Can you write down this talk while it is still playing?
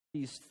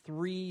these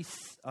three,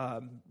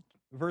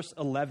 verse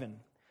 11.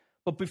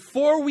 But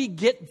before we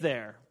get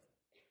there,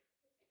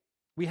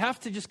 we have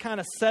to just kind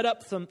of set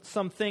up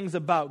some things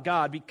about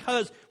God,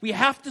 because we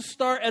have to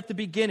start at the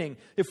beginning.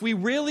 If we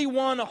really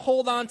want to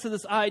hold on to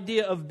this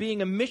idea of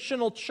being a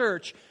missional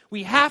church,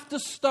 we have to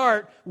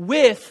start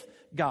with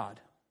God.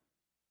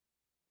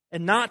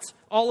 And not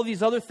all of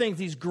these other things,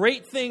 these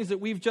great things that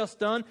we've just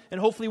done and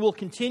hopefully will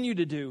continue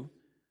to do.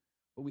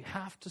 But we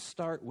have to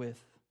start with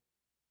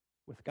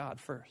God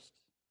first.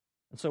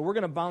 And so we're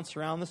going to bounce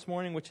around this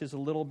morning, which is a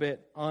little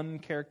bit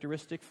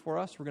uncharacteristic for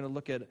us. We're going to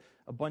look at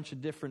a bunch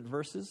of different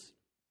verses.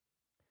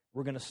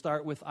 We're going to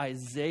start with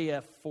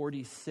Isaiah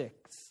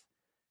 46.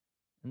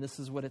 And this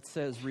is what it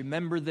says.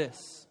 Remember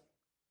this.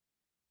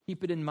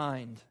 Keep it in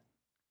mind.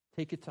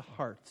 Take it to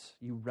heart,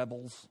 you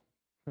rebels.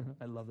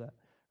 I love that.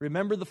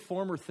 Remember the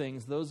former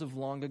things, those of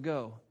long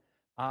ago.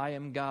 I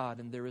am God,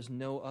 and there is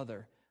no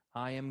other.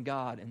 I am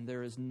God, and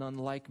there is none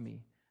like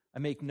me. I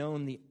make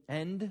known the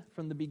end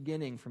from the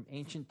beginning, from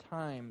ancient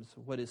times,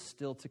 what is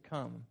still to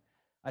come.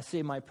 I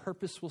say my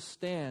purpose will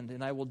stand,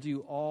 and I will do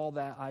all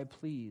that I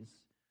please.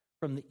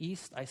 From the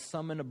east I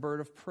summon a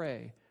bird of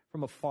prey,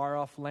 from a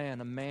far-off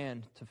land a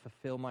man to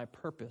fulfill my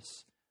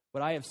purpose.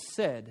 What I have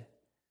said,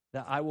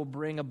 that I will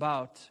bring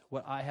about,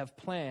 what I have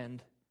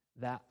planned,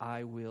 that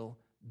I will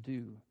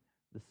do.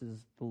 This is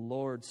the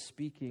Lord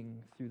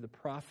speaking through the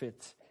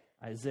prophet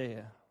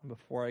Isaiah.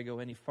 Before I go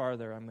any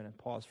farther, I'm going to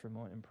pause for a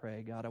moment and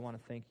pray. God, I want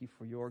to thank you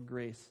for your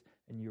grace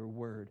and your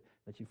word,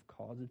 that you've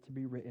caused it to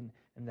be written,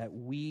 and that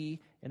we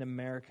in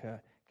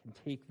America can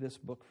take this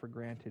book for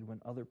granted when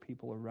other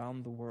people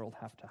around the world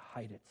have to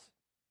hide it.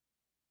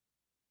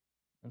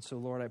 And so,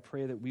 Lord, I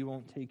pray that we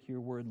won't take your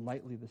word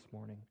lightly this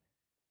morning,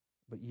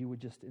 but you would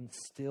just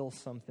instill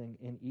something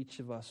in each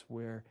of us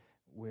where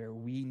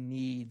we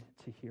need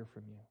to hear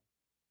from you.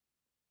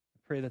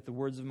 Pray that the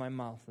words of my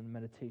mouth and the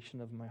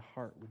meditation of my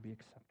heart would be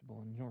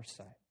acceptable in your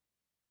sight,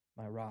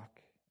 my rock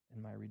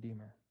and my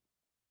redeemer.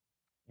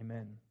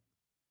 Amen.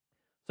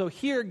 So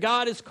here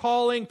God is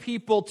calling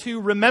people to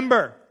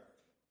remember.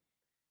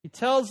 He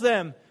tells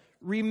them,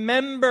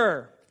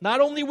 remember,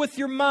 not only with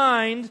your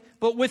mind,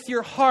 but with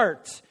your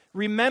heart.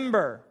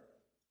 Remember.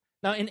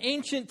 Now, in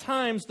ancient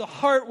times, the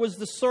heart was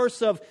the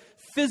source of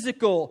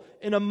physical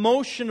and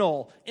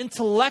emotional,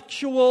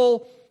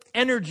 intellectual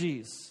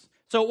energies.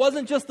 So it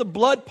wasn't just the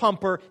blood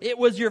pumper, it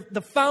was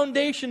the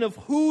foundation of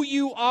who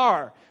you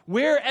are.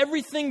 Where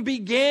everything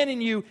began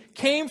in you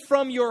came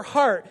from your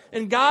heart.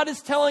 And God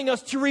is telling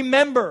us to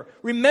remember.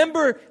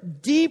 Remember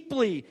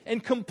deeply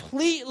and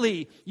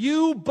completely,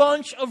 you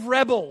bunch of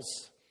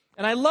rebels.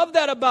 And I love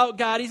that about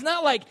God. He's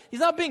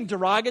not being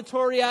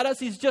derogatory at us.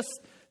 He's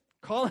just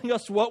calling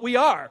us what we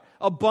are,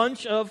 a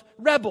bunch of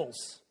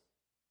rebels.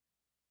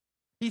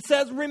 He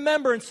says,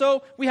 remember, and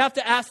so we have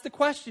to ask the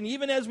question.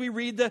 Even as we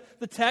read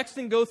the text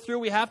and go through,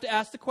 we have to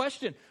ask the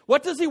question.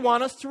 What does he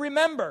want us to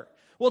remember?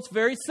 Well, it's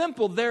very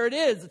simple. There it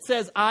is. It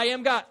says, I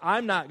am God.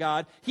 I'm not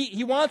God.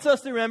 He wants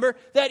us to remember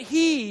that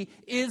he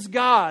is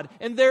God,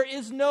 and there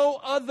is no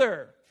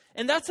other.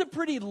 And that's a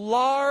pretty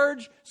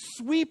large,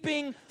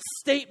 sweeping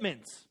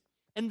statement.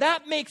 And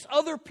that makes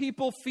other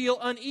people feel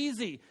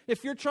uneasy.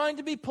 If you're trying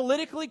to be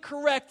politically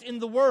correct in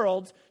the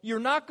world,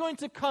 you're not going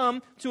to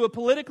come to a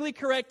politically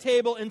correct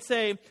table and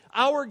say,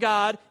 our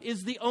God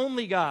is the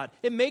only God.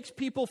 It makes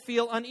people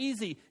feel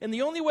uneasy. And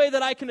the only way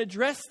that I can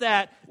address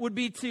that would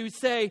be to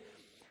say,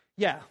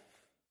 yeah,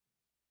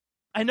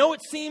 I know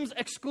it seems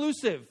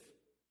exclusive.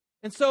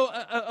 And so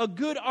a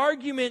good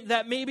argument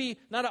that maybe,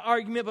 not an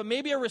argument, but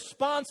maybe a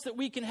response that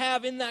we can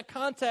have in that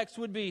context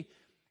would be,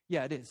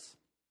 yeah, it is.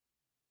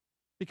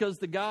 Because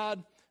the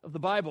God of the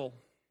Bible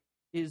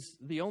is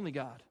the only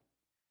God.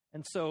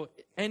 And so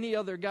any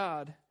other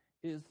God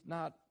is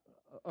not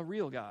a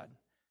real God.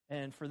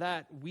 And for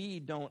that, we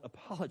don't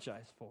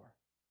apologize for.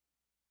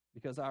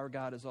 Because our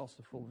God is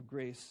also full of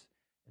grace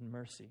and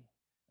mercy.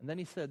 And then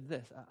he said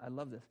this, I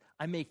love this.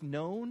 I make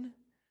known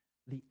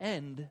the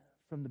end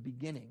from the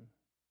beginning.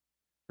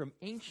 From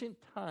ancient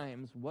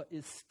times, what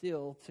is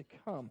still to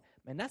come.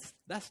 Man,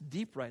 that's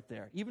deep right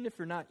there. Even if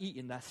you're not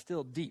eating, that's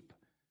still deep.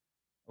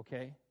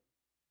 Okay?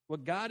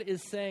 What God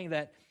is saying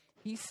that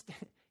he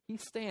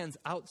stands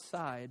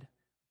outside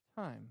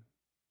time.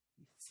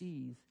 He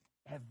sees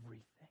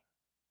everything.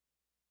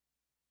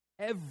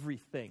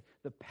 Everything.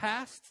 The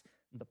past,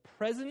 the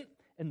present,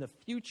 and the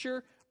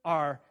future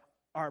are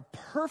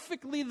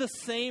perfectly the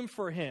same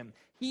for him.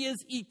 He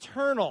is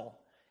eternal.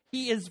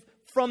 He is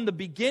from the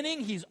beginning.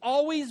 He's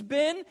always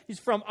been. He's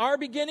from our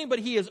beginning, but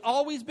he has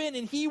always been,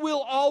 and he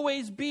will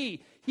always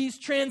be. He's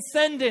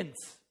transcendent.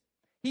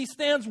 He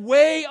stands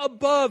way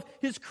above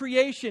his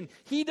creation.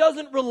 He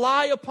doesn't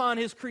rely upon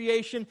his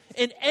creation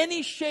in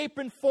any shape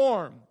and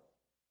form.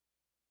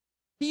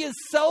 He is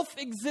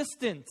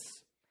self-existent.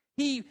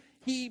 He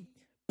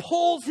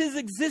pulls his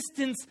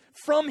existence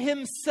from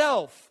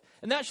himself.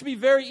 And that should be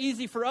very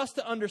easy for us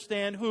to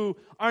understand who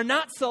are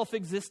not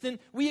self-existent.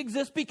 We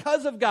exist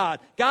because of God.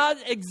 God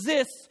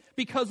exists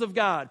because of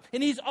God.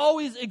 And he's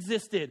always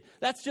existed.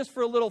 That's just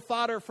for a little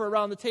fodder for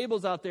around the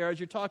tables out there as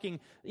you're talking,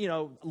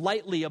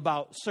 lightly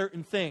about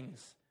certain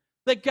things.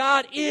 That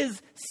God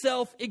is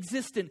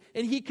self-existent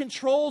and he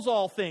controls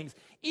all things.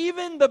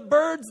 Even the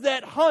birds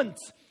that hunt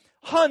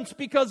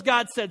because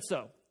God said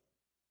so.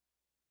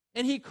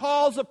 And he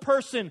calls a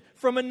person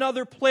from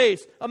another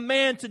place, a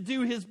man, to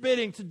do his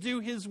bidding, to do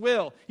his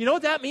will. You know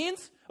what that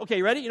means? Okay,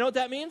 you ready? You know what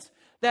that means?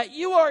 That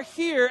you are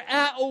here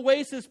at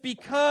Oasis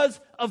because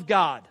of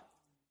God.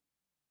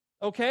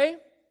 Okay?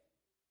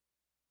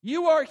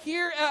 You are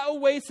here at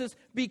Oasis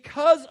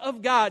because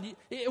of God.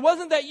 It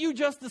wasn't that you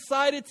just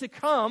decided to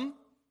come.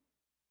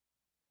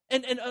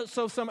 And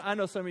so I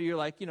know some of you are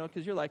like,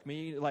 because you're like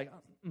me, you're like,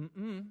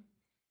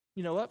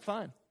 you know what?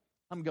 Fine.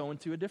 I'm going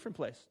to a different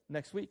place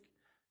next week.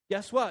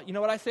 Guess what? You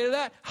know what I say to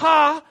that?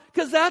 Ha!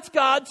 Because that's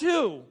God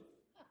too.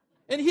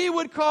 And he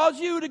would cause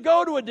you to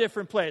go to a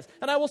different place.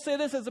 And I will say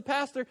this as a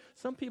pastor,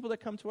 some people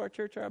that come to our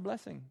church are a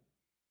blessing.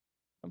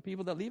 Some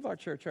people that leave our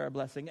church are a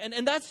blessing.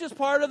 And that's just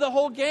part of the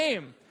whole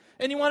game.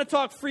 And you want to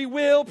talk free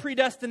will,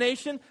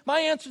 predestination?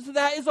 My answer to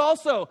that is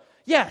also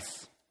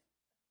yes.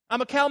 I'm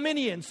a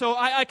Calminian, so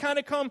I kind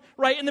of come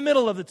right in the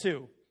middle of the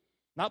two.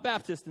 Not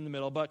Baptist in the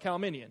middle, but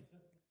Calminian.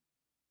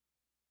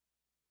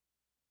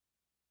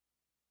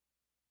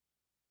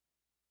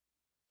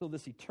 So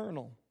this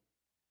eternal,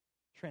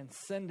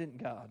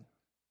 transcendent God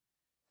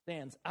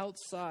stands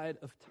outside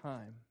of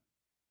time,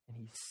 and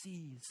he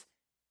sees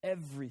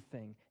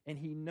everything, and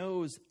he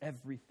knows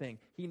everything.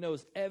 He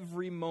knows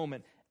every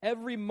moment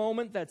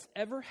that's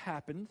ever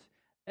happened,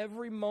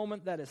 every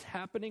moment that is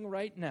happening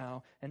right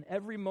now, and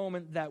every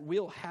moment that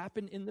will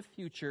happen in the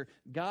future.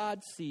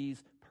 God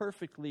sees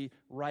perfectly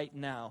right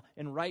now.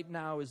 And right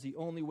now is the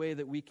only way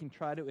that we can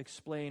try to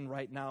explain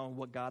right now and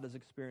what God is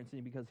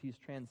experiencing, because he's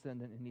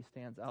transcendent and he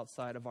stands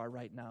outside of our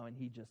right now, and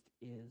he just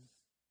is.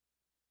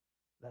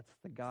 That's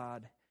the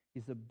God.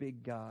 He's a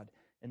big God.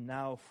 And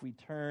now if we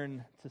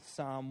turn to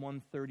Psalm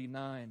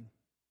 139,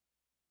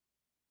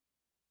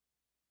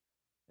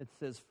 it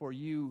says, "For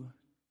you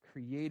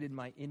created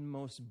my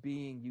inmost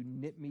being. You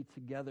knit me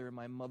together in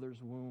my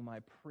mother's womb. I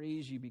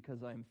praise you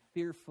because I am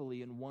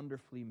fearfully and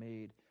wonderfully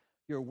made.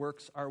 Your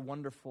works are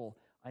wonderful.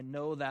 I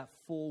know that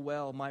full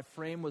well. My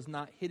frame was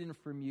not hidden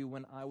from you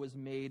when I was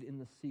made in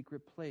the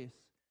secret place.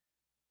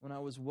 When I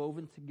was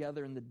woven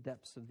together in the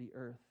depths of the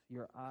earth,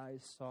 your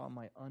eyes saw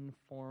my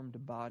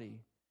unformed body.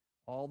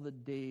 All the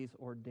days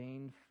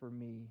ordained for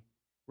me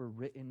were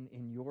written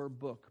in your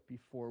book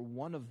before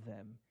one of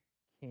them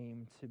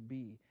came to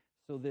be."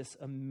 So this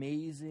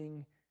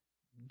amazing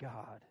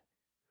God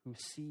who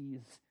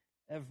sees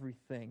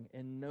everything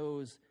and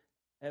knows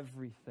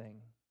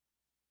everything,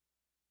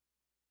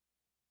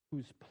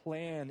 whose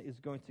plan is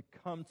going to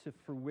come to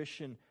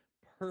fruition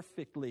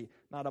perfectly,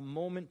 not a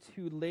moment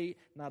too late,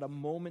 not a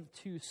moment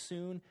too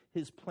soon.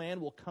 His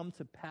plan will come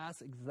to pass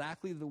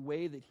exactly the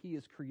way that he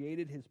has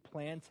created his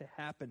plan to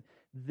happen.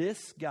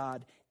 This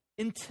God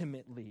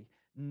intimately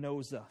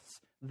knows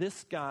us.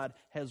 This God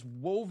has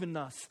woven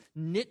us,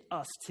 knit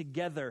us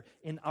together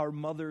in our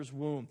mother's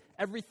womb.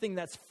 Everything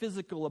that's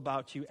physical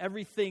about you,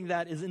 everything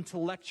that is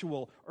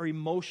intellectual or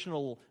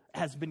emotional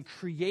has been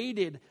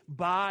created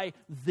by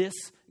this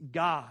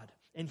God.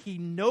 And he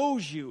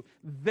knows you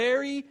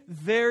very,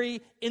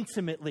 very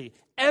intimately.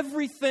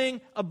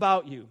 Everything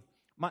about you.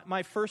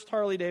 My first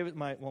Harley Davidson,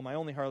 my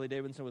only Harley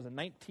Davidson was a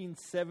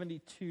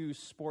 1972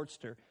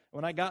 Sportster.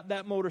 When I got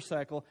that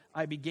motorcycle,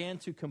 I began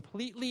to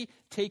completely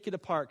take it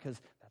apart, because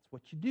that's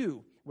what you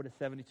do with a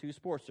 72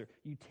 Sportster.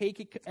 You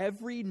take it,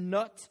 every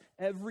nut,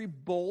 every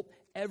bolt,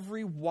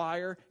 every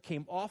wire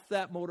came off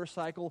that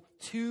motorcycle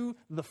to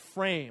the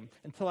frame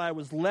until I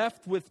was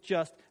left with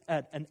just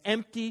an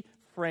empty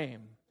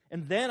frame.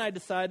 And then I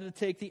decided to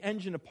take the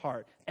engine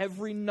apart.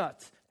 Every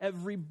nut,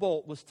 every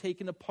bolt was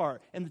taken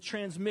apart. And the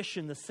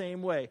transmission the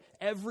same way.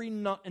 Every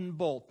nut and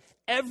bolt.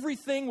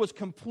 Everything was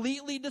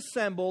completely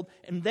disassembled.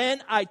 And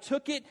then I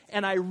took it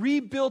and I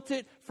rebuilt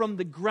it from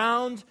the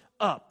ground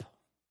up.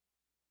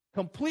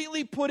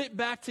 Completely put it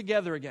back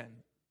together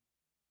again.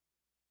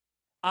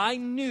 I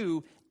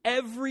knew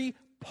every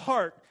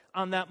part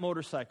on that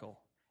motorcycle.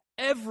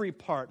 Every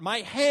part. My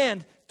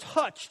hand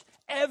touched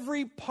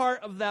every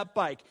part of that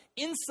bike,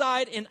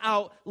 inside and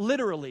out,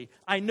 literally.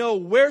 I know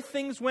where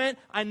things went.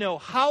 I know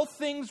how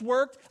things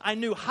worked. I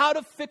knew how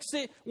to fix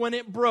it when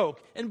it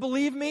broke. And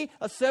believe me,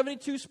 a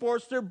 72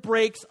 Sportster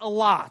breaks a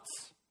lot.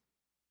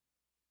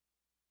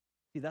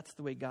 See, that's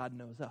the way God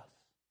knows us.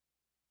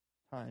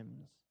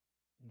 Times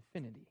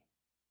infinity.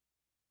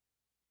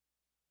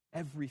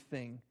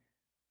 Everything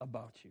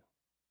about you.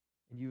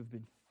 And you have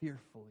been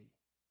fearfully,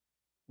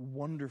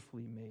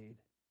 wonderfully made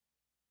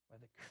by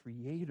the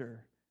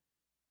Creator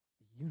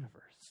of the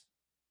universe.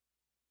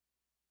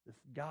 This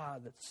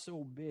God that's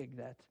so big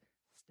that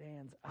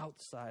stands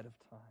outside of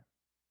time.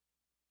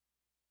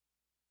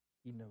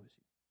 He knows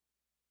you.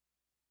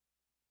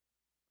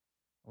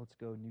 Let's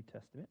go New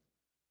Testament.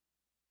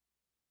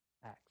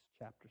 Acts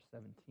chapter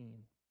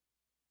 17.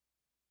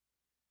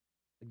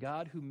 The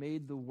God who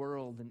made the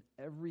world and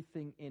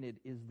everything in it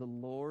is the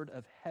Lord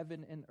of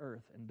heaven and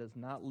earth and does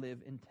not live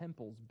in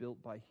temples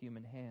built by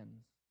human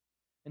hands.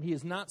 And he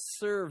is not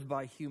served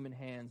by human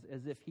hands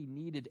as if he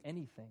needed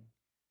anything.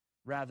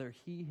 Rather,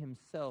 he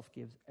himself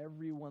gives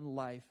everyone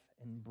life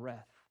and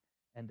breath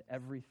and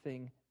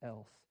everything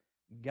else.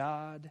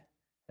 God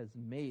has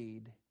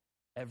made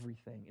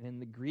everything. And in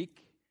the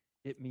Greek,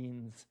 it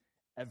means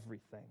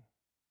everything.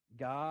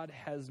 God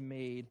has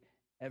made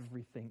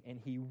everything, and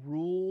he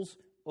rules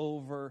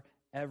over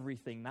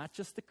everything, not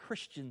just the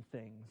Christian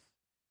things,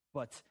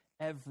 but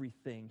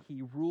everything.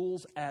 He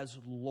rules as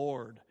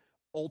Lord,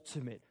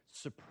 ultimate,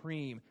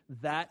 supreme.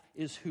 That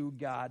is who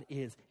God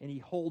is, and he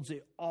holds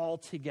it all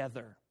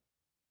together.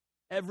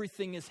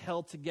 Everything is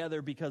held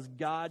together because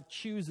God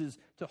chooses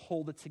to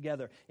hold it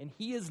together. And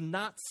he is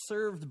not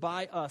served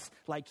by us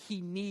like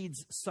he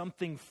needs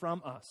something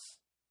from us.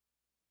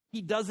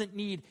 He doesn't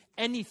need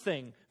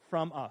anything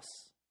from us.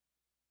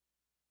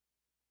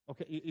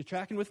 Okay, you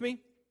tracking with me?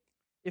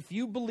 If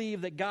you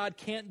believe that God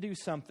can't do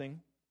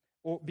something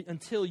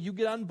until you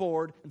get on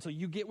board, until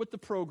you get with the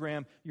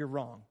program, you're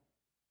wrong.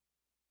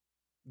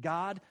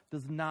 God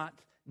does not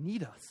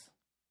need us.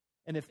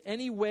 And if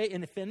any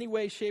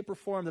way, shape, or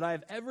form that I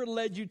have ever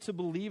led you to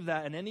believe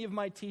that in any of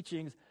my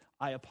teachings,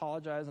 I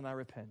apologize and I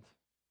repent.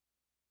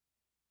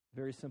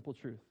 Very simple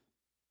truth.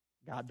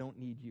 God don't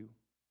need you.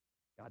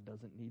 God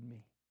doesn't need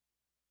me.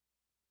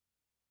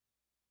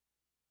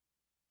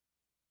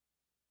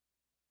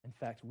 In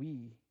fact,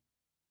 we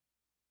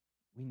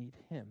need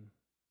him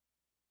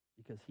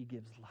because he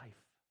gives life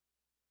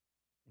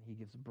and he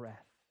gives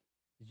breath.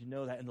 Did you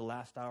know that in the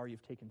last hour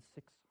you've taken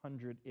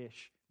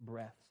 600-ish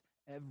breaths?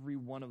 Every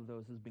one of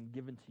those has been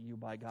given to you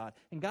by God.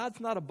 And God's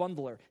not a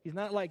bundler. He's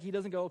not like, he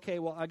doesn't go, okay,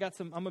 well, I'm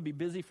going to be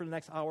busy for the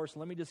next hour, so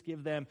let me just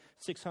give them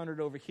 600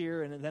 over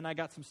here, and then I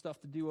got some stuff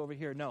to do over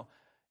here. No.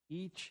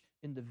 Each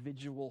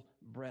individual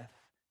breath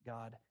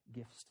God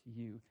gifts to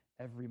you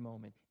every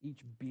moment.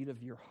 Each beat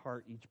of your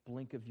heart, each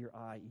blink of your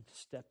eye, each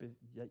step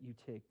that you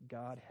take,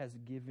 God has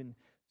given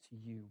to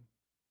you.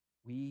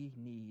 We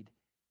need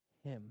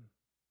him.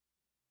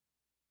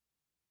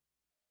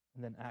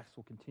 And then Acts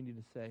will continue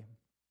to say,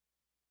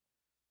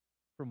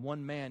 from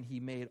one man he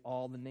made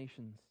all the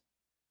nations,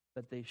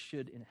 that they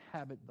should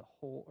inhabit the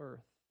whole earth.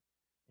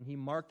 And he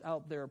marked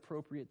out their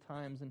appropriate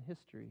times in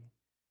history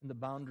and the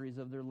boundaries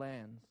of their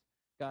lands.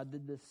 God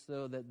did this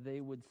so that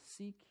they would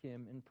seek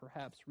him and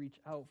perhaps reach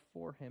out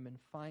for him and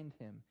find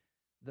him,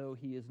 though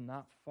he is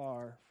not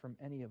far from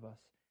any of us.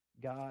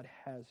 God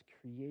has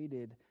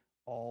created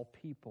all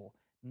people,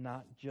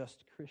 not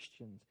just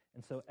Christians.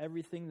 And so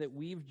everything that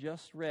we've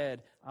just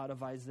read out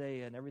of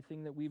Isaiah and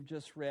everything that we've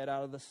just read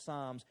out of the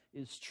Psalms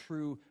is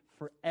true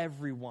for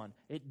everyone.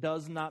 It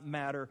does not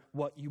matter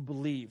what you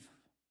believe.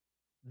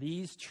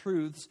 These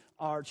truths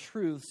are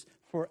truths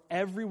for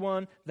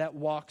everyone that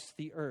walks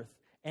the earth.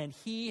 And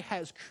he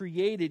has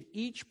created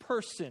each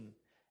person,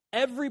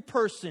 every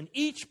person,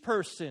 each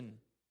person,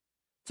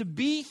 to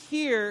be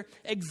here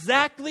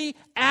exactly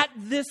at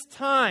this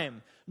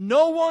time.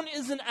 No one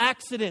is an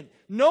accident.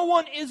 No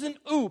one is an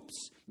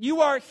oops.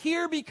 You are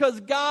here because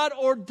God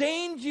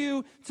ordained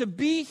you to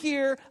be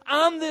here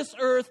on this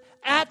earth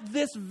at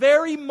this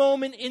very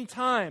moment in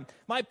time.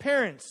 My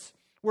parents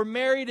were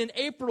married in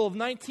April of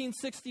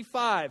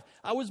 1965.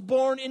 I was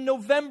born in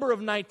November of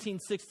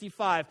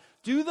 1965.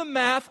 Do the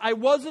math. I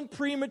wasn't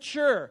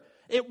premature.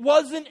 It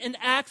wasn't an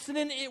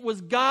accident. It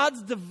was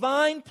God's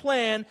divine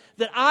plan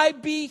that I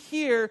be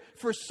here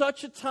for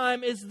such a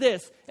time as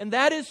this. And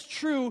that is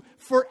true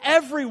for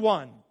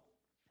everyone.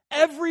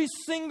 Every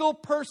single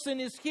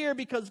person is here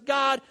because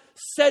God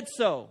said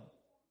so.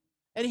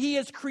 And he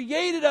has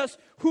created us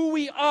who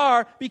we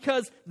are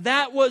because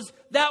that was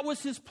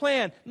his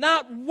plan.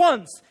 Not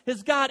once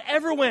has God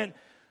ever went,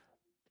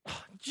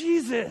 oh,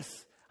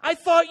 Jesus, I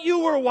thought you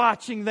were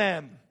watching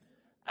them.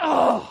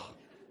 Oh,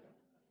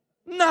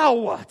 now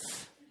what?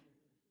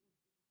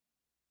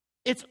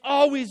 It's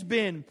always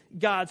been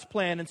God's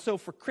plan. And so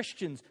for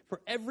Christians,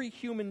 for every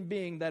human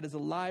being that is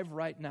alive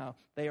right now,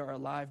 they are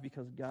alive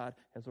because God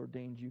has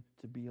ordained you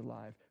to be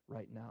alive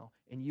right now.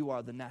 And you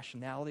are the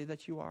nationality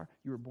that you are.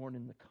 You were born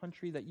in the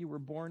country that you were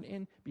born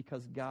in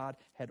because God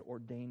had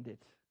ordained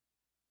it.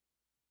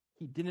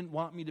 He didn't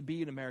want me to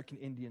be an American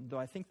Indian, though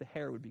I think the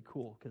hair would be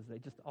cool because they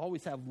just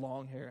always have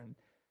long hair, and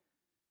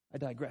I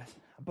digress.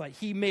 But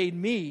he made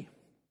me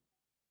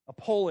a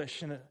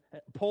Polish and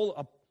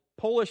a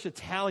Polish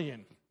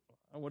Italian.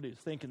 I don't know what he was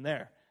thinking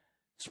there.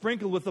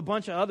 Sprinkled with a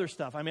bunch of other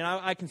stuff. I mean,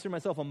 I consider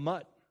myself a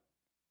mutt.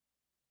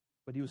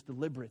 But he was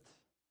deliberate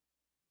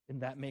in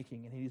that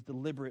making, and he's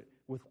deliberate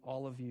with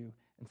all of you.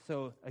 And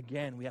so,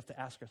 again, we have to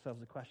ask ourselves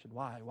the question,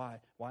 why?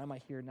 Why am I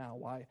here now?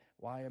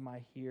 Why am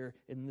I here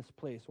in this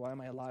place? Why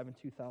am I alive in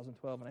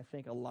 2012? And I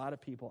think a lot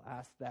of people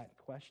ask that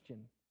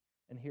question.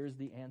 And here's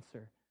the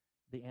answer.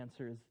 The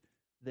answer is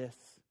this.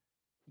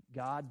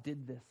 God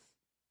did this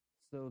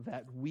so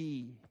that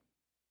we,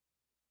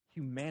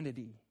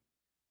 humanity,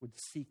 would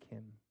seek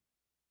him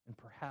and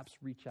perhaps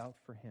reach out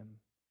for him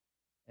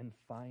and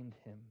find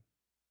him.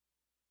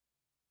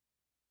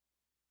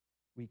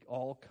 We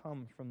all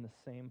come from the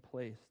same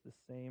place, the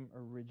same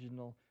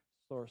original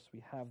source.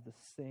 We have the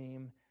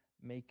same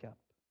makeup.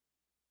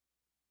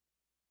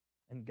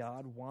 And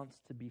God wants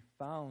to be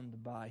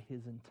found by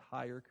his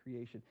entire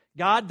creation.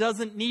 God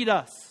doesn't need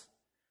us.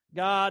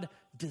 God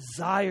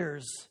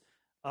desires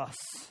us.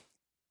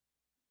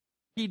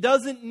 He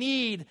doesn't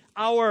need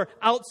our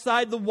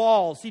outside the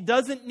walls. He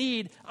doesn't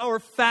need our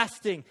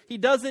fasting. He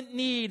doesn't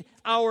need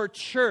our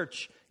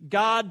church.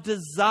 God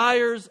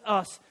desires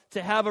us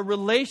to have a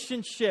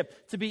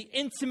relationship, to be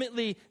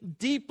intimately,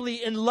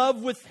 deeply in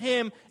love with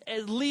him,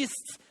 at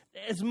least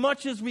as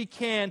much as we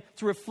can,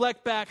 to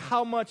reflect back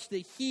how much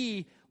that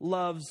he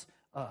loves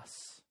us.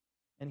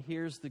 And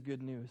here's the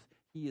good news.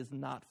 He is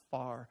not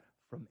far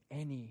from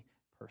any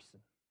person.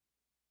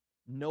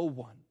 No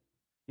one.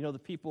 You know, the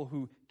people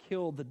who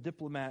killed the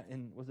diplomat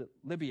in, was it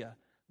Libya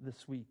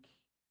this week?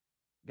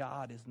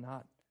 God is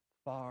not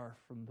far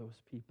from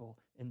those people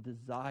and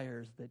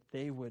desires that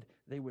they would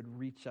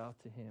reach out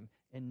to him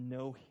and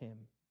know him.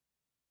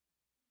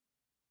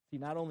 See,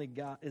 not only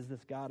God is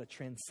this God a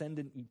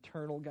transcendent,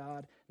 eternal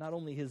God, not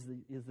only is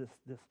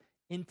this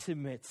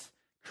intimate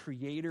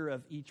creator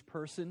of each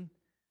person,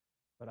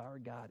 but our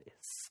God is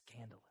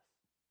scandalous.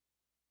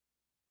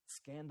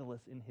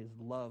 Scandalous in his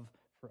love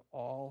for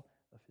all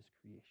of his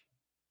creation.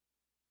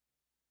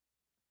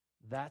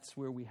 That's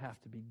where we have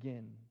to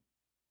begin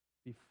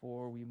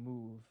before we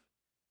move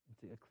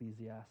into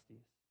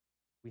Ecclesiastes.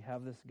 We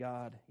have this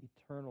God,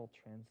 eternal,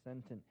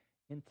 transcendent,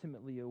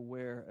 intimately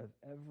aware of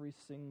every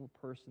single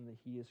person that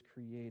he has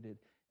created,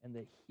 and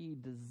that he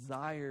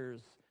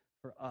desires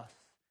for us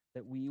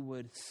that we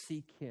would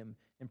seek him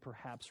and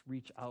perhaps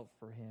reach out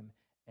for him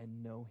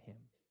and know him.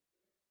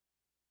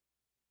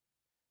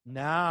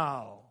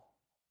 Now,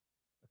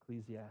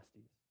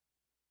 Ecclesiastes.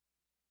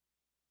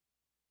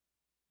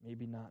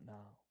 Maybe not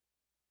now.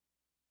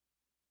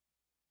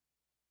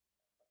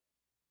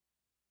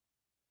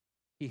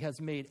 He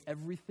has made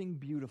everything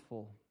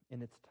beautiful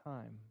in its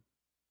time.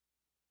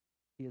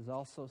 He has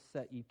also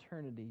set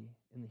eternity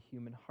in the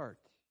human heart.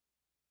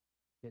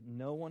 Yet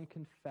no one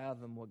can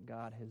fathom what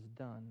God has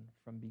done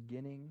from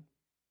beginning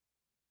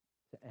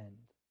to end.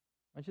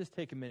 Let's just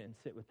take a minute and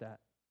sit with that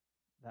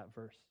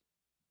verse.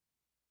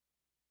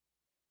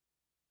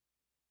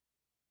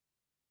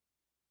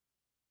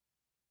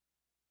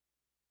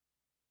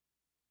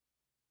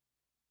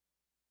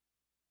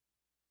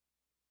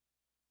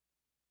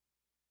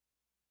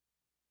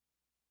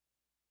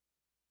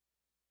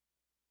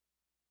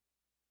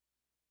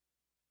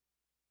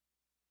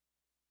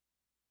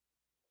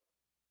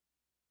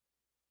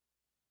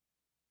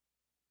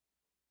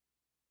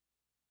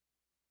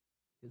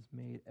 Has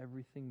made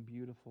everything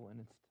beautiful in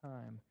its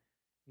time.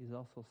 He's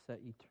also set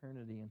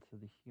eternity into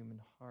the human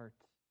heart.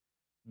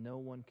 No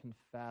one can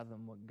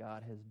fathom what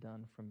God has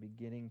done from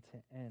beginning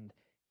to end.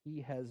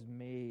 He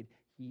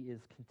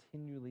is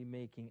continually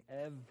making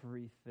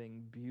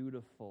everything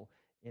beautiful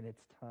in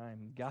its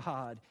time.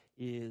 God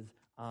is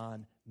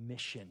on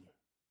mission.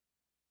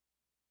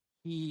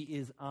 He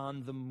is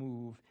on the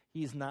move.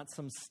 He's not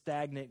some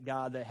stagnant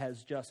God that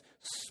has just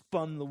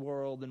spun the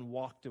world and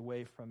walked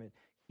away from it.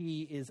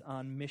 He is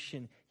on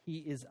mission. He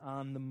is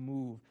on the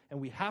move.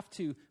 And we have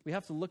to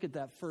look at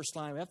that first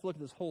line. We have to look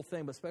at this whole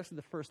thing, but especially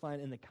the first line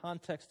in the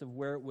context of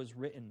where it was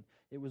written.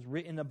 It was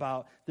written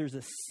about there's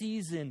a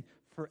season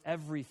for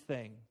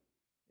everything.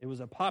 It was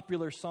a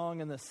popular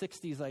song in the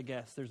 60s, I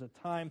guess. There's a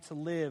time to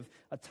live,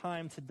 a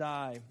time to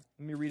die.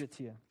 Let me read it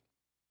to you.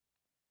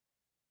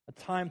 A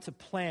time to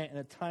plant and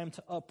a time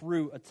to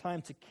uproot, a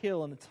time to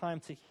kill and a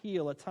time to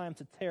heal, a time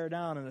to tear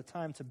down and a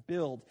time to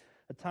build,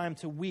 a time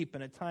to weep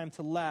and a time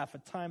to laugh, a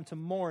time to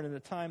mourn and a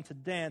time to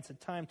dance, a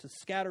time to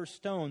scatter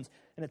stones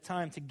and a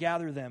time to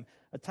gather them,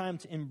 a time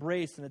to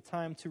embrace and a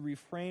time to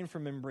refrain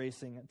from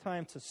embracing, a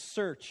time to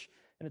search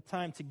and a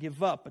time to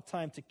give up, a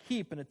time to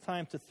keep and a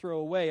time to throw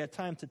away, a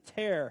time to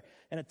tear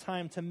and a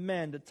time to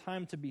mend, a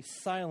time to be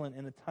silent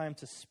and a time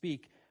to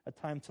speak, a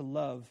time to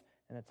love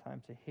and a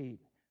time to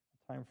hate,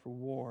 a time for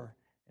war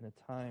and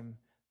a time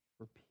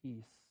for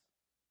peace.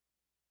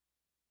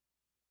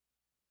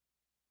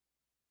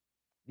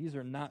 These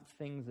are not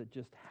things that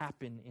just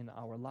happen in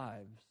our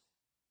lives.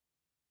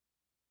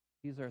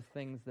 These are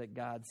things that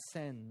God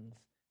sends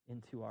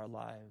into our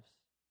lives.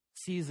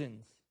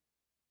 Seasons,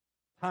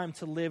 time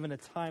to live and a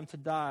time to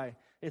die.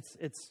 It's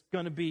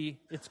going to be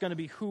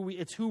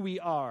who we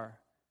are.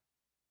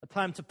 A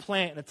time to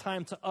plant and a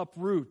time to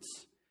uproot.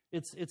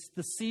 It's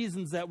the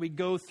seasons that we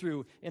go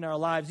through in our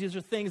lives. These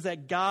are things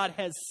that God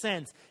has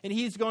sent, and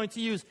He's going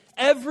to use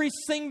every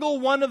single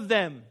one of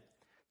them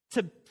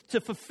to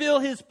fulfill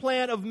His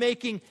plan of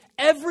making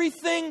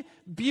everything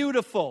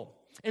beautiful.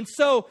 And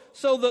so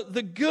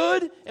the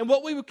good and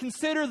what we would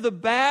consider the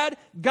bad,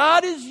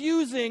 God is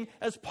using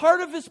as part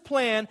of His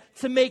plan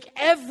to make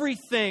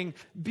everything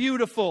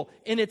beautiful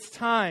in its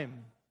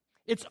time.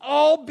 It's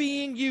all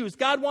being used.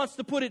 God wants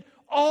to put it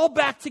all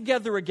back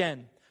together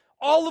again.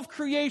 All of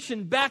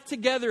creation back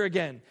together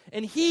again.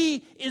 And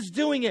He is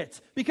doing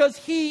it because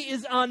He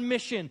is on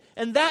mission.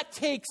 And that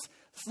takes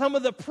some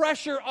of the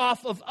pressure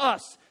off of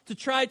us to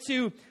try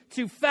to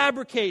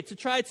fabricate, to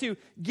try to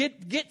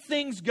get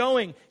things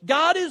going.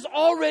 God is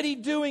already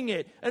doing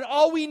it, and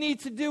all we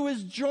need to do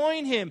is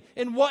join him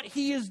in what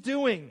he is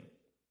doing.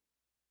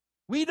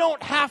 We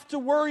don't have to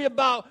worry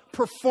about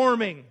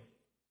performing.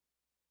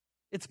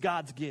 It's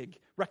God's gig.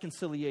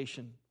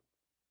 Reconciliation,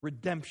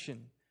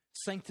 redemption,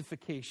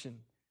 sanctification.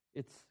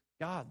 It's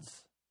God's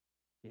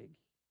gig.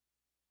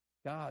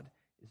 God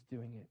is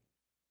doing it.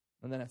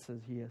 And then it says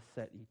he has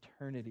set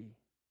eternity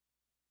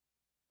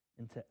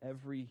into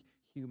every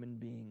human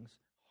being's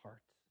heart.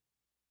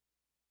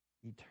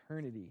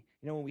 Eternity.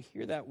 When we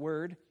hear that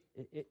word,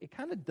 it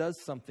kind of does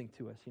something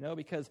to us,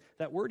 because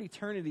that word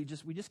eternity,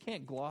 we just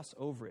can't gloss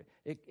over it.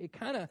 It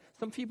kind of,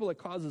 some people it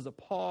causes a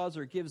pause,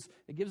 or it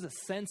gives a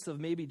sense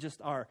of maybe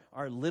just our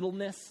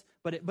littleness,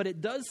 but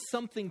it does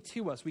something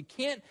to us. We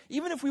can't,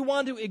 even if we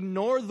want to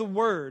ignore the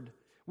word,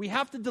 we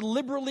have to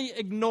deliberately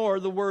ignore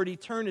the word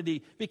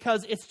eternity,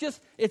 because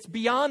it's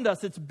beyond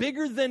us. It's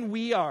bigger than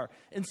we are.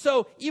 And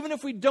so even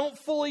if we don't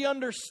fully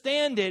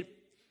understand it,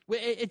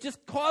 it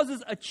just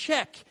causes a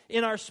check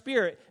in our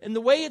spirit. And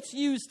the way it's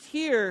used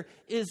here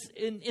is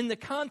in the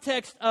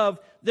context of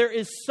there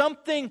is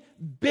something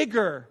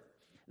bigger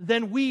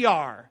than we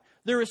are.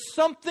 There is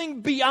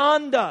something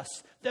beyond us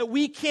that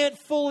we can't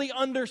fully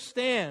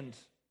understand.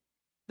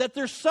 That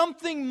there's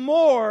something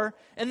more,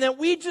 and that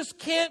we just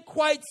can't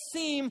quite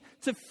seem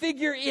to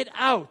figure it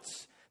out.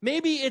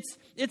 Maybe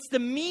it's the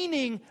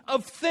meaning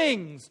of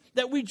things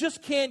that we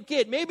just can't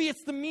get. Maybe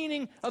it's the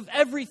meaning of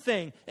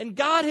everything. And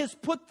God has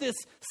put this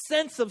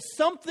sense of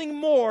something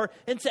more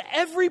into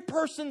every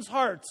person's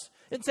hearts,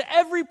 into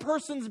every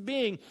person's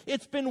being.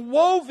 It's been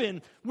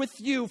woven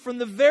with you from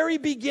the very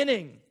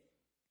beginning.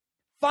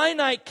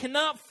 Finite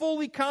cannot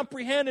fully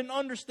comprehend and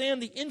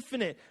understand the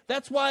infinite.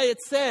 That's why it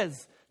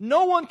says,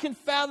 no one can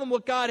fathom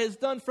what God has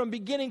done from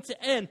beginning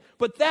to end.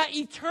 But that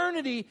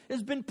eternity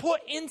has been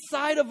put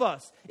inside of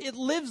us. It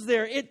lives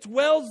there. It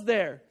dwells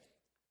there.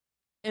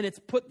 And it's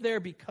put there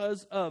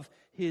because of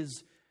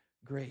his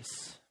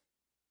grace.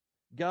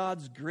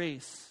 God's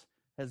grace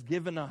has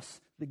given us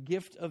the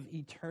gift of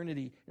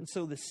eternity. And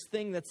so this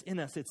thing that's in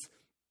us, it's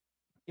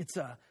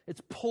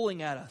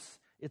pulling at us.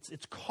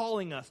 It's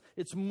calling us.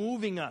 It's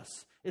moving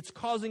us. It's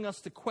causing us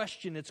to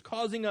question. It's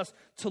causing us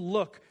to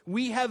look.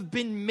 We have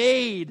been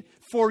made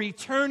for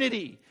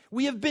eternity.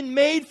 We have been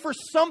made for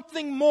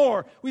something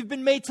more. We've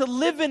been made to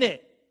live in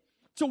it,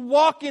 to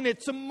walk in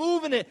it, to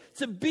move in it,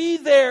 to be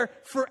there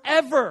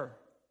forever.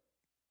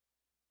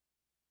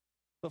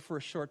 But for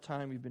a short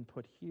time, we've been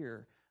put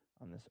here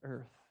on this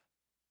earth.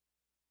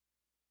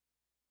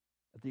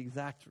 At the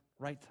exact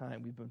right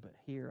time, we've been put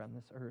here on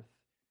this earth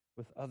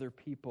with other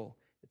people.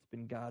 It's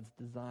been God's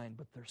design,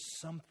 but there's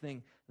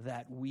something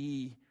that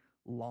we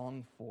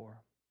long for.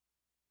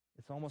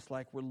 It's almost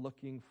like we're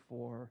looking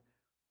for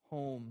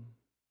home,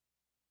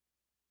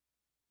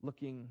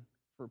 looking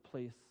for a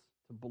place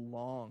to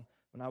belong.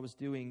 When I was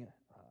doing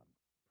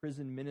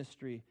prison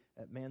ministry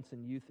at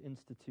Manson Youth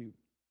Institute,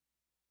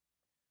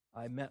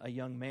 I met a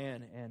young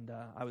man, and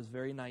I was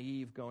very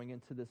naive going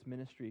into this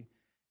ministry.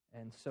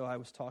 And so I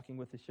was talking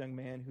with this young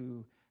man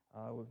who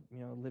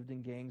lived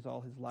in gangs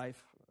all his life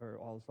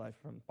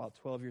from about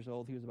 12 years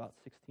old. He was about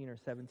 16 or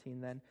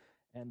 17 then.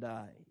 And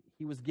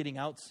he was getting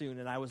out soon.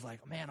 And I was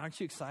like, man, aren't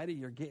you excited?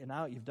 You're getting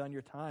out. You've done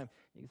your time.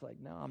 And he's like,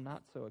 no, I'm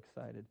not so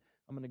excited.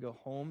 I'm going to go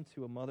home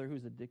to a mother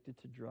who's addicted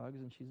to drugs,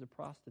 and she's a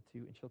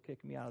prostitute, and she'll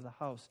kick me out of the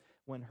house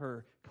when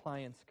her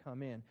clients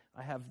come in.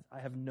 I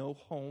have no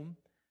home.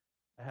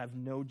 I have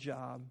no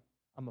job.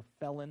 I'm a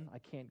felon. I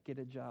can't get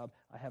a job.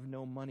 I have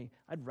no money.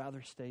 I'd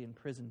rather stay in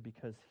prison,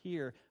 because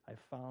here I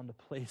found a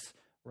place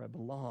where I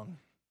belong.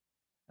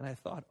 And I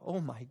thought,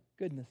 oh my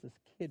goodness, this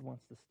kid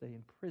wants to stay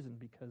in prison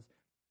because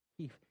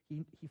he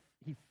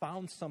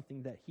found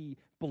something that he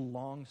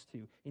belongs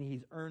to, and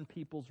he's earned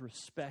people's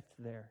respect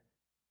there.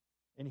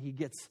 And he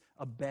gets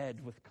a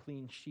bed with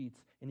clean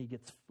sheets, and he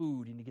gets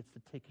food, and he gets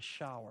to take a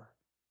shower.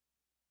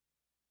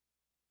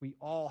 We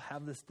all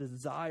have this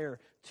desire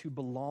to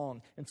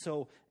belong. And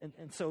so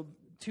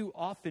too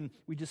often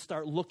we just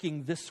start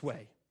looking this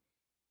way,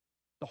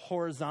 the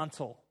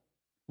horizontal,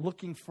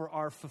 looking for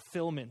our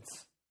fulfillment.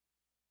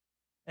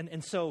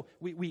 And so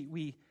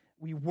we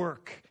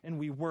work and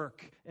we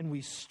work and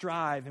we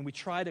strive and we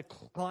try to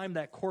climb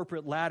that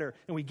corporate ladder,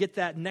 and we get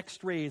that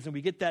next raise and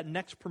we get that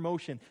next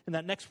promotion, and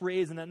that next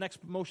raise and that next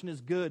promotion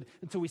is good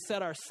until we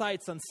set our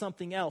sights on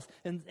something else,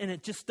 and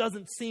it just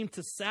doesn't seem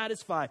to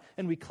satisfy,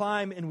 and we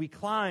climb and we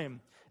climb.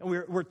 And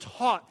we're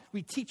taught,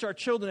 we teach our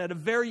children at a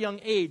very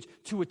young age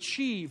to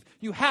achieve.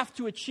 You have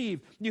to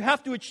achieve. You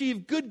have to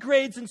achieve good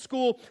grades in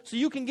school so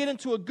you can get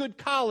into a good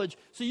college,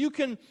 so you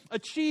can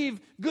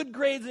achieve good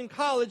grades in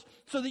college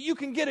so that you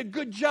can get a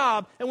good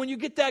job. And when you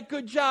get that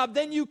good job,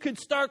 then you can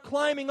start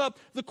climbing up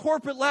the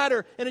corporate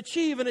ladder and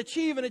achieve and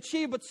achieve and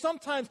achieve. But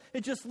sometimes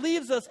it just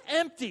leaves us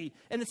empty,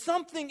 and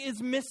something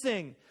is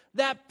missing.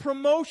 That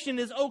promotion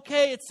is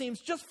okay, it seems,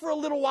 just for a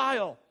little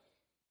while,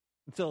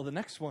 until the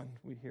next one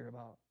we hear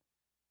about.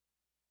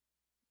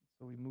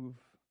 So we move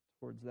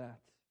towards that.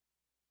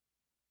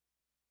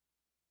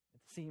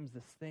 seems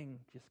this thing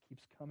just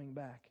keeps coming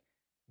back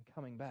and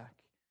coming back.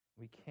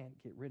 We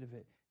can't get rid of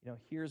it.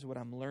 Here's what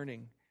I'm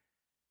learning.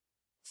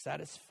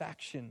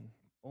 Satisfaction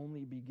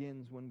only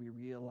begins when we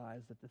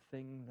realize that the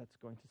thing that's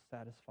going to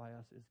satisfy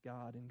us is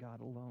God and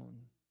God alone.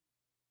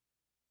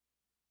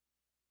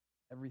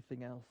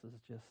 Everything else is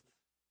just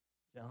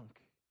junk.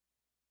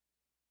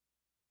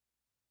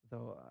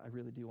 Though I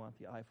really do want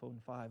the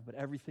iPhone 5, but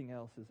everything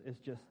else is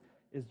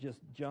just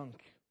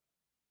junk.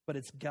 But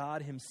it's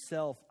God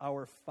himself,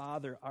 our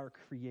Father, our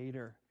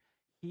Creator.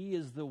 He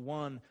is the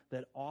one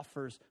that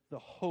offers the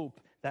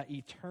hope that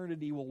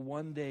eternity will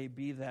one day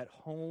be that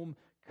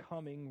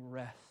homecoming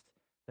rest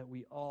that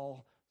we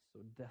all so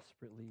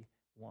desperately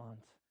want,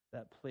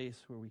 that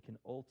place where we can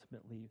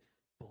ultimately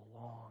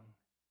belong.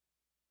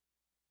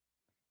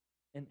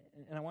 And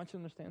I want you to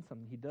understand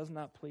something. He does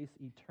not place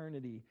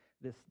eternity,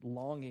 this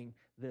longing,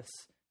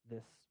 this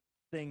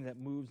thing that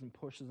moves and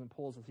pushes and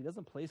pulls us. He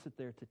doesn't place it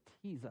there to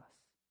tease us.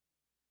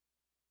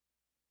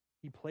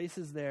 He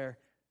places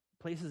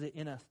it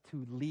in us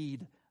to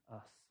lead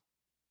us.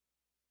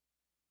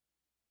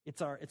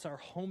 It's our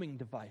homing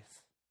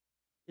device.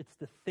 It's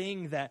the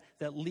thing that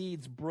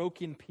leads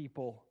broken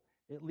people.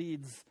 It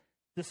leads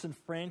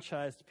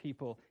disenfranchised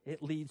people.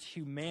 It leads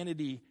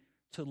humanity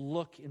to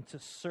look and to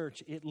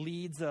search. It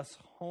leads us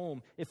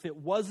home. If it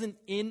wasn't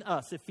in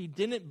us, if he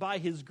didn't by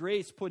his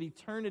grace put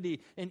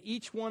eternity in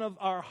each one of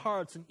our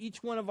hearts and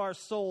each one of our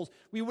souls,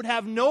 we would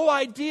have no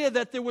idea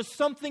that there was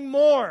something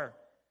more.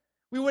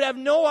 We would have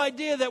no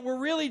idea that we're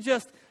really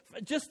just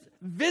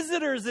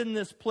visitors in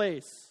this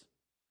place,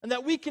 and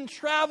that we can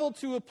travel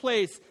to a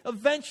place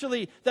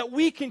eventually that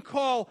we can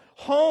call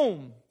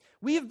home.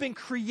 We have been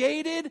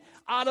created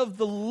out of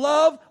the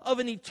love of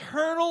an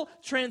eternal,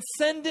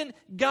 transcendent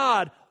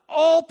God.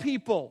 All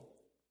people,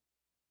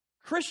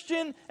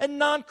 Christian and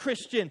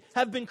non-Christian,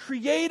 have been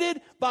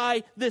created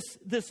by this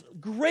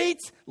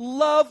great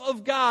love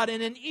of God.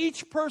 And in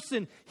each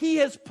person, he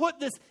has put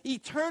this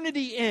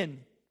eternity in.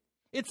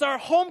 It's our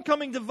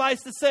homecoming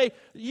device to say,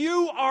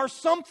 you are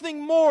something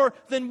more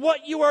than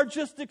what you are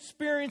just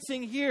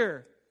experiencing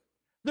here.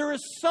 There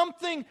is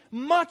something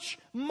much,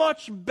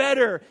 much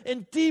better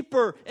and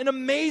deeper and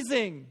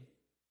amazing.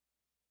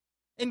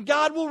 And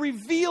God will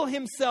reveal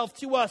himself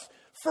to us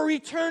for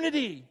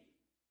eternity.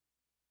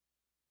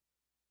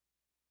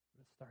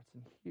 It starts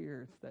in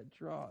here. It's that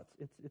draw.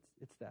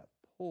 It's that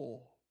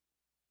pull.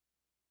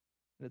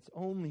 And it's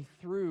only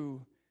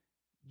through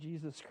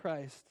Jesus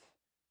Christ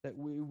that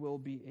we will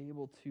be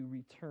able to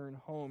return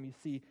home. You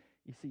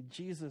see,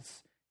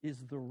 Jesus is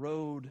the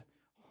road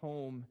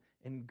home,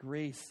 and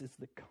grace is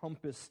the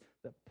compass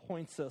that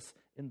points us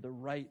in the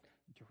right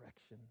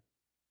direction.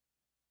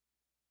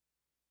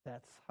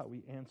 That's how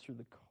we answer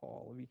the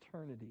call of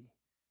eternity.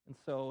 And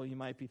so you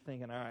might be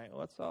thinking, all right,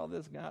 what's all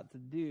this got to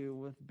do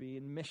with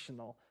being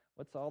missional?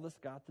 What's all this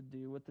got to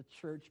do with the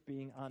church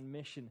being on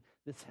mission?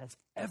 This has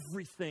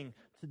everything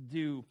to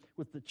do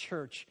with the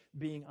church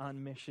being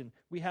on mission.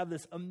 We have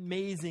this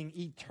amazing,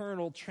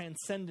 eternal,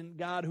 transcendent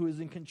God who is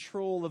in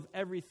control of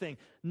everything.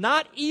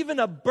 Not even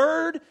a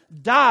bird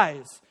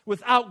dies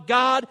without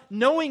God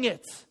knowing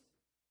it.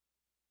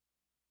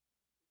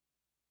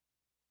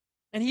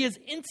 And he is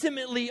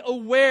intimately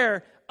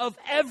aware of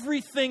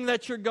everything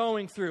that you're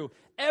going through.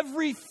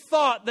 Every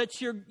thought that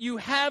you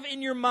have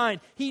in your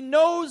mind. He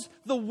knows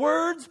the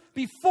words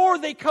before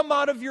they come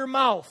out of your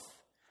mouth.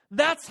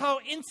 That's how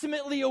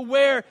intimately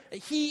aware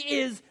he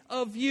is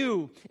of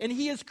you. And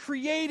he has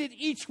created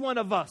each one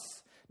of us,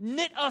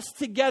 knit us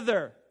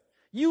together.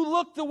 You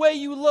look the way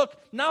you look,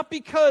 not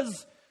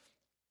because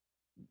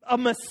a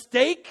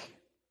mistake.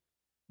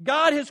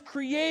 God has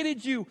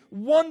created you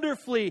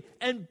wonderfully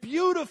and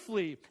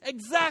beautifully,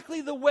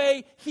 exactly the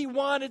way he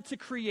wanted to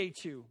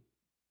create you.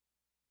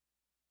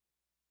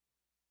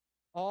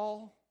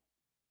 All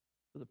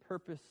for the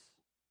purpose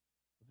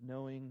of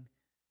knowing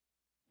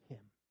him.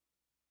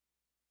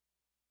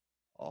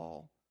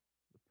 All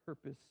for the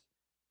purpose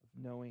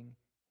of knowing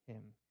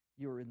him.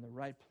 You are in the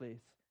right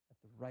place at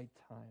the right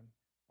time.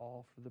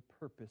 All for the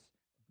purpose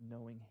of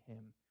knowing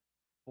him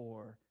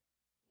for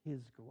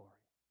his glory.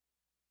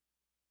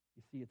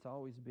 You see, it's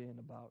always been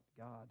about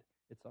God.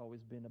 It's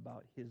always been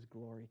about his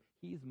glory.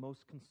 He's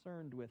most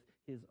concerned with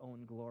his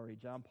own glory.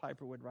 John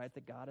Piper would write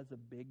that God is a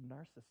big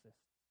narcissist,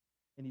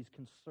 and he's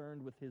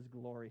concerned with his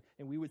glory.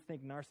 And we would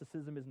think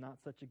narcissism is not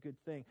such a good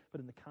thing,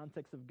 but in the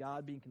context of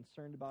God being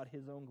concerned about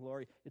his own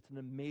glory, it's an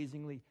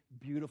amazingly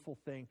beautiful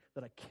thing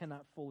that I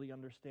cannot fully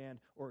understand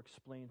or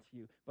explain to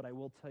you. But I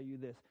will tell you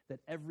this,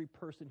 that every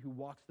person who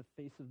walks the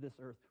face of this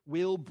earth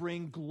will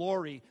bring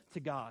glory to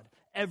God.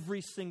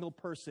 Every single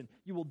person.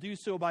 You will do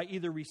so by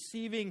either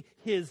receiving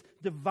his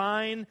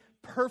divine,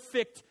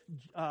 perfect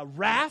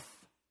wrath,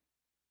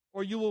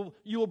 or you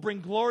will bring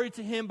glory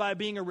to him by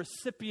being a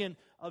recipient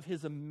of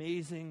his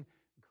amazing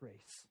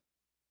grace.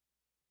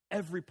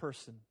 Every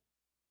person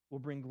will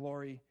bring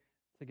glory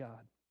to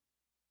God.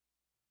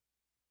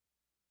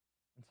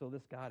 And so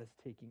this God is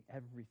taking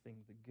everything,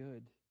 the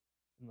good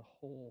and the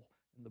whole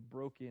and the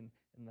broken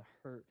and the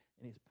hurt,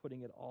 and he's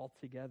putting it all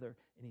together,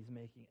 and he's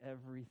making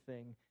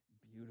everything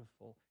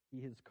beautiful. He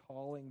is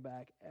calling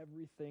back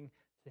everything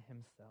to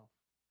himself.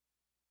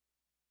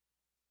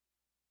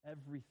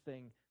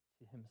 Everything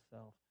to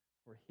himself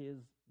for his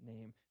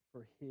name,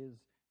 for his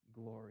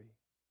glory.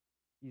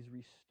 He's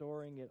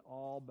restoring it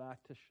all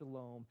back to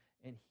shalom,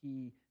 and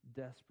he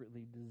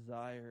desperately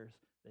desires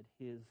that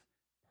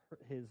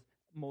his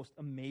most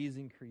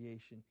amazing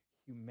creation,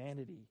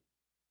 humanity,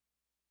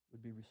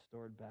 would be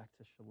restored back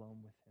to shalom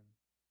with him.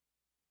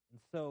 And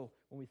so,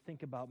 when we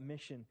think about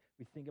mission,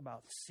 we think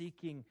about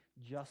seeking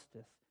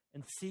justice.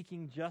 And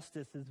seeking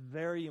justice is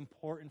very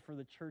important for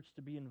the church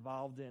to be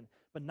involved in,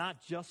 but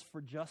not just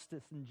for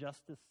justice and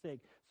justice's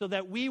sake, so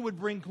that we would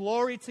bring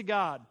glory to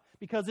God,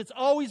 because it's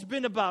always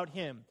been about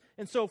him.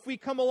 And so if we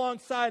come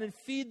alongside and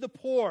feed the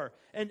poor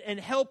and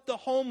help the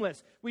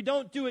homeless, we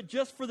don't do it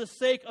just for the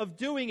sake of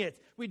doing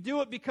it. We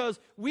do it because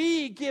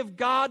we give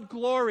God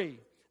glory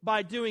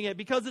by doing it,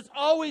 because it's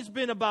always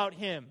been about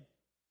him.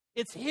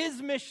 It's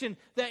his mission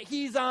that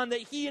he's on, that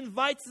he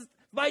invites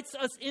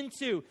us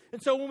into. And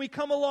so when we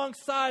come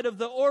alongside of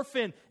the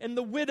orphan and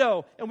the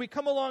widow, and we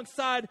come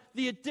alongside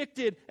the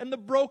addicted and the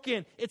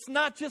broken, it's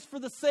not just for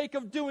the sake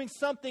of doing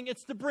something,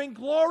 it's to bring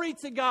glory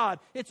to God.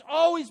 It's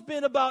always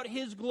been about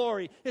his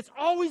glory. It's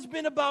always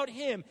been about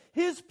him,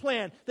 his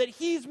plan, that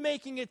he's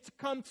making it to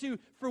come to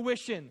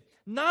fruition,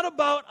 not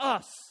about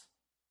us.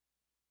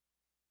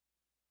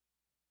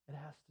 It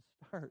has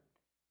to start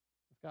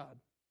with God.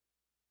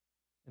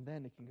 And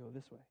then it can go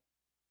this way.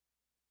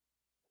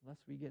 Unless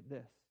we get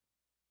this,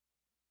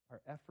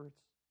 our efforts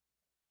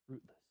are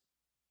fruitless.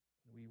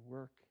 And we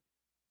work,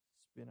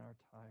 spin our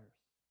tires.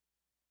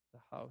 The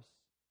house,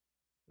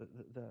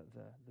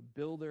 the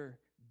builder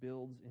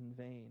builds in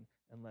vain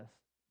unless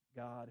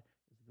God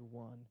is the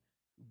one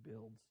who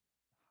builds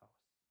the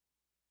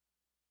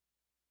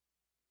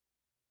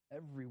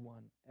house.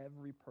 Everyone,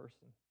 every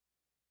person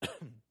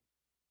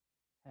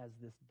has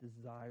this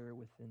desire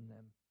within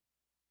them.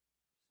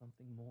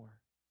 Something more,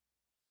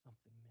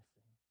 something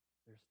missing.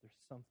 There's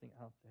something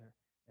out there.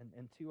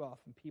 And too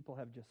often people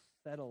have just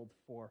settled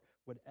for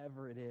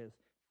whatever it is,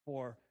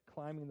 for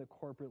climbing the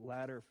corporate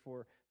ladder,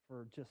 for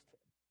just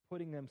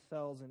putting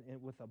themselves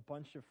in with a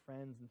bunch of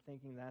friends and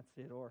thinking that's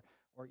it, or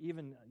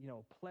even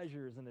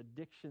pleasures and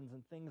addictions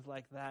and things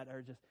like that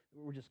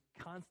we're just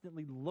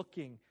constantly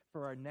looking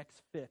for our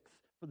next fix,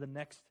 for the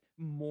next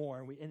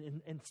more,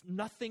 and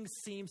nothing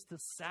seems to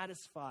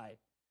satisfy.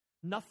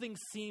 Nothing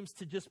seems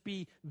to just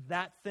be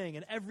that thing.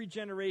 And every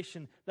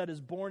generation that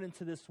is born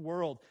into this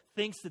world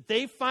thinks that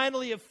they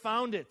finally have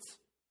found it.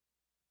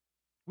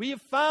 We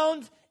have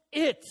found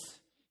it.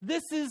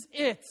 This is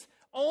it.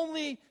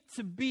 Only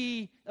to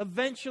be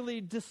eventually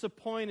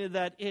disappointed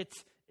that it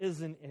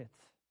isn't it.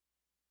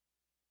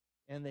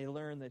 And they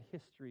learn that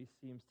history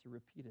seems to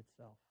repeat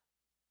itself.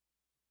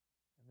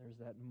 And there's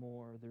that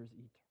more. There's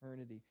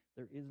eternity.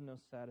 There is no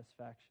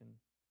satisfaction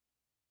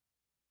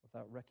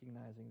without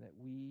recognizing that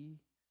we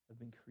have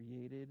been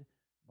created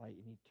by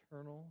an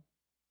eternal,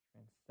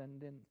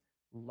 transcendent,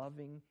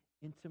 loving,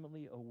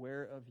 intimately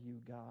aware of you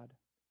God,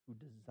 who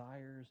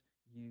desires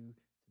you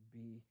to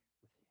be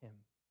with him.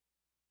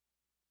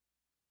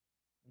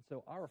 And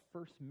so our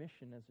first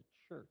mission as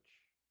a church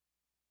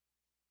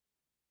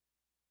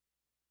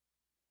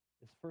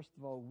is, first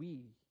of all,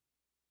 we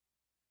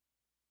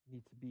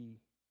need to be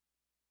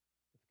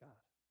with God.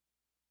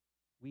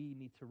 We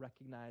need to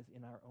recognize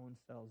in our own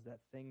selves that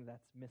thing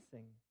that's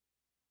missing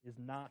is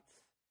not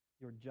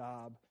your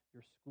job,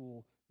 your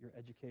school, your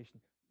education.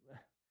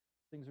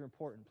 Things are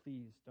important.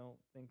 Please don't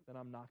think that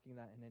I'm knocking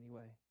that in any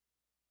way.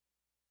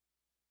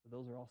 But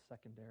those are all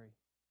secondary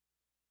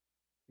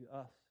to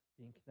us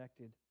being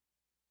connected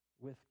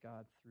with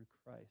God through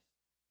Christ.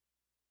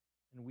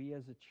 And we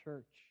as a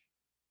church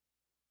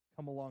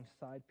come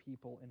alongside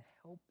people and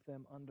help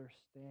them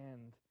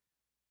understand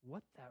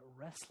what that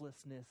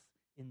restlessness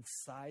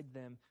inside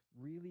them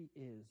really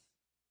is.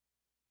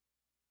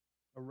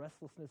 A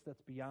restlessness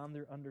that's beyond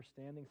their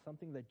understanding,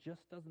 something that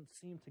just doesn't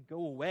seem to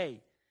go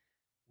away.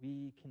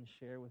 We can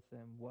share with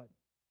them what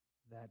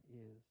that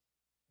is.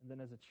 And then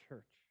as a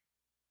church,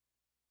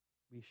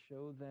 we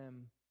show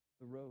them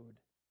the road.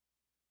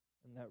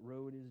 And that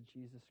road is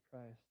Jesus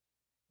Christ.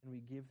 And we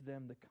give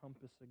them the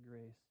compass of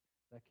grace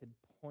that could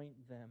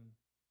point them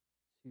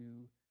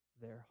to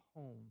their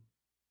home,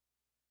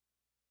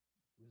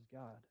 who is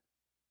God.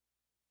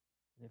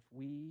 And if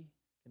we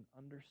can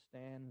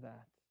understand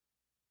that,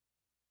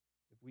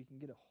 if we can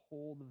get a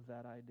hold of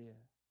that idea,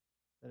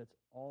 that it's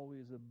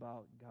always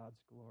about God's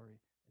glory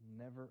and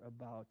never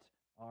about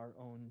our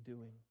own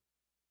doing,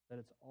 that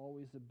it's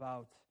always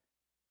about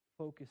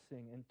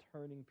focusing and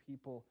turning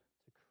people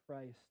to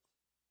Christ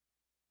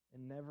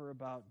and never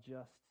about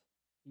just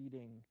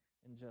feeding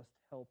and just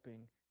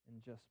helping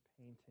and just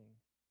painting,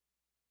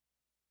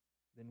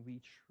 then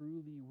we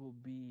truly will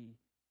be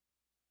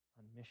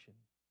on mission.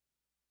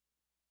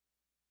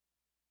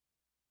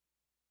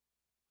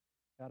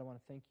 God, I want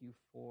to thank you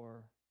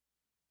for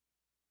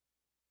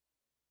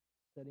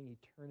setting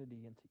eternity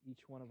into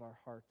each one of our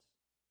hearts.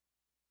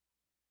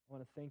 I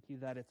want to thank you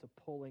that it's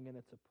a pulling and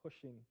it's a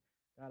pushing.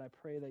 God, I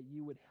pray that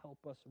you would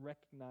help us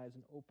recognize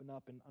and open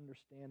up and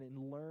understand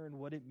and learn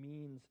what it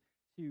means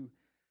to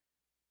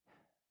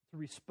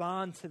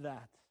respond to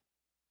that.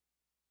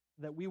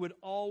 That we would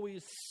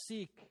always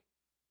seek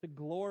to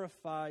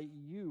glorify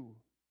you.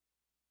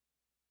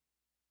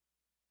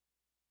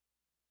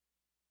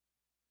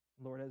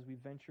 Lord, as we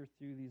venture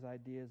through these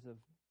ideas of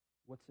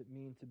what's it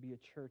mean to be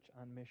a church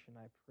on mission,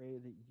 I pray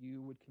that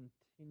you would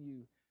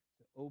continue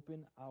to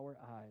open our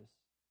eyes